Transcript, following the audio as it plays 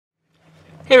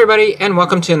Hey everybody, and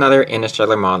welcome to another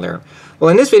Interstellar Modeler. Well,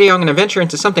 in this video I'm going to venture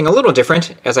into something a little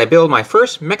different as I build my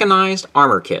first mechanized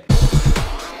armor kit.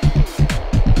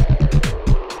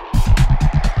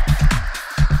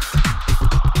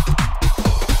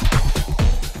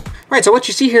 Alright, so what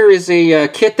you see here is a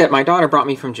kit that my daughter brought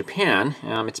me from Japan.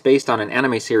 It's based on an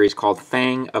anime series called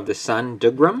Fang of the Sun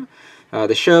Dougram.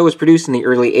 The show was produced in the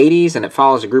early 80s, and it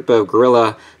follows a group of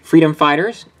guerrilla freedom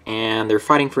fighters, and they're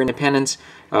fighting for independence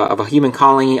of a human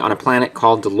colony on a planet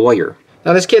called Deloyer.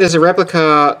 Now this kit is a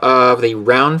replica of the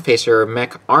round-facer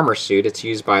Mech armor suit. It's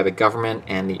used by the government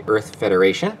and the Earth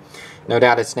Federation. No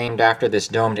doubt it's named after this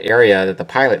domed area that the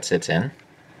pilot sits in.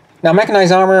 Now,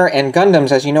 mechanized armor and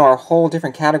Gundams, as you know, are a whole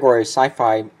different category of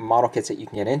sci-fi model kits that you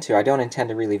can get into. I don't intend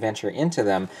to really venture into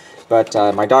them, but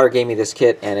my daughter gave me this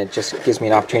kit, and it just gives me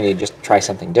an opportunity to just try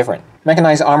something different.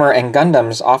 Mechanized armor and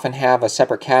Gundams often have a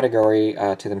separate category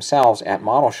to themselves at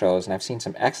model shows, and I've seen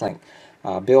some excellent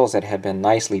builds that have been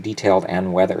nicely detailed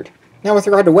and weathered. Now, with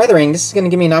regard to weathering, this is going to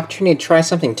give me an opportunity to try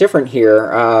something different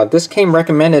here. This came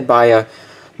recommended by a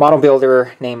model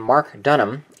builder named Mark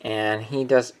Dunham, and he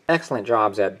does excellent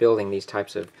jobs at building these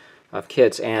types of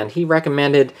kits, and he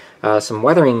recommended some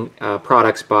weathering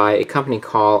products by a company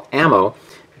called Ammo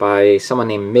by someone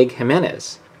named Mig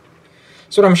Jimenez.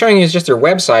 So what I'm showing you is just their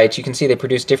website. You can see they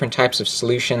produce different types of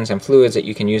solutions and fluids that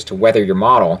you can use to weather your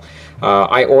model.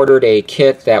 I ordered a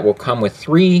kit that will come with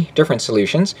 3 different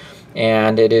solutions,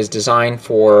 and it is designed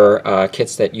for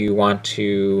kits that you want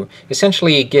to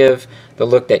essentially give the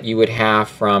look that you would have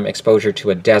from exposure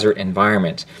to a desert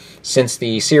environment. Since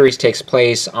the series takes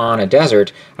place on a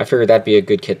desert, I figured that'd be a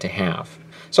good kit to have.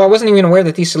 So I wasn't even aware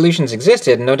that these solutions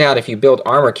existed, and no doubt if you build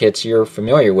armor kits you're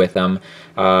familiar with them,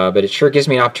 but it sure gives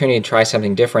me an opportunity to try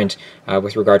something different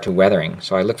with regard to weathering.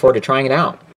 So I look forward to trying it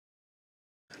out.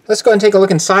 Let's go and take a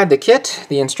look inside the kit.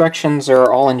 The instructions are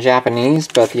all in Japanese,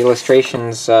 but the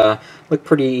illustrations look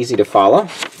pretty easy to follow.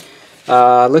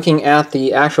 Looking at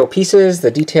the actual pieces,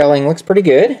 the detailing looks pretty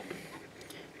good.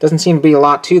 Doesn't seem to be a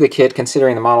lot to the kit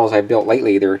considering the models I've built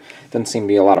lately. There doesn't seem to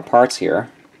be a lot of parts here.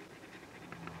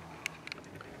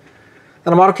 Now,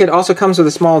 the model kit also comes with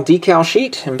a small decal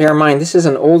sheet, and bear in mind this is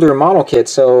an older model kit,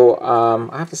 so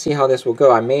I have to see how this will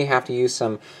go. I may have to use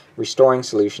some restoring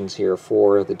solutions here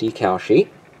for the decal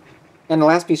sheet. And the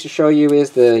last piece to show you is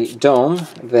the dome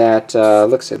that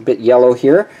looks a bit yellow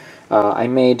here. I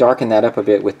may darken that up a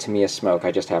bit with Tamiya smoke.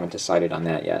 I just haven't decided on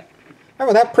that yet. All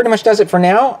right, well, that pretty much does it for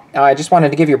now. I just wanted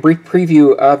to give you a brief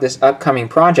preview of this upcoming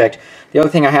project. The other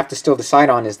thing I have to still decide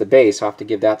on is the base, so I'll have to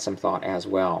give that some thought as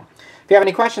well. If you have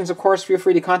any questions, of course, feel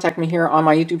free to contact me here on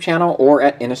my YouTube channel or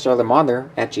at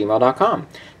interstellarmodeler@gmail.com.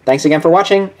 Thanks again for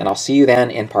watching, and I'll see you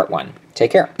then in part 1.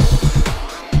 Take care.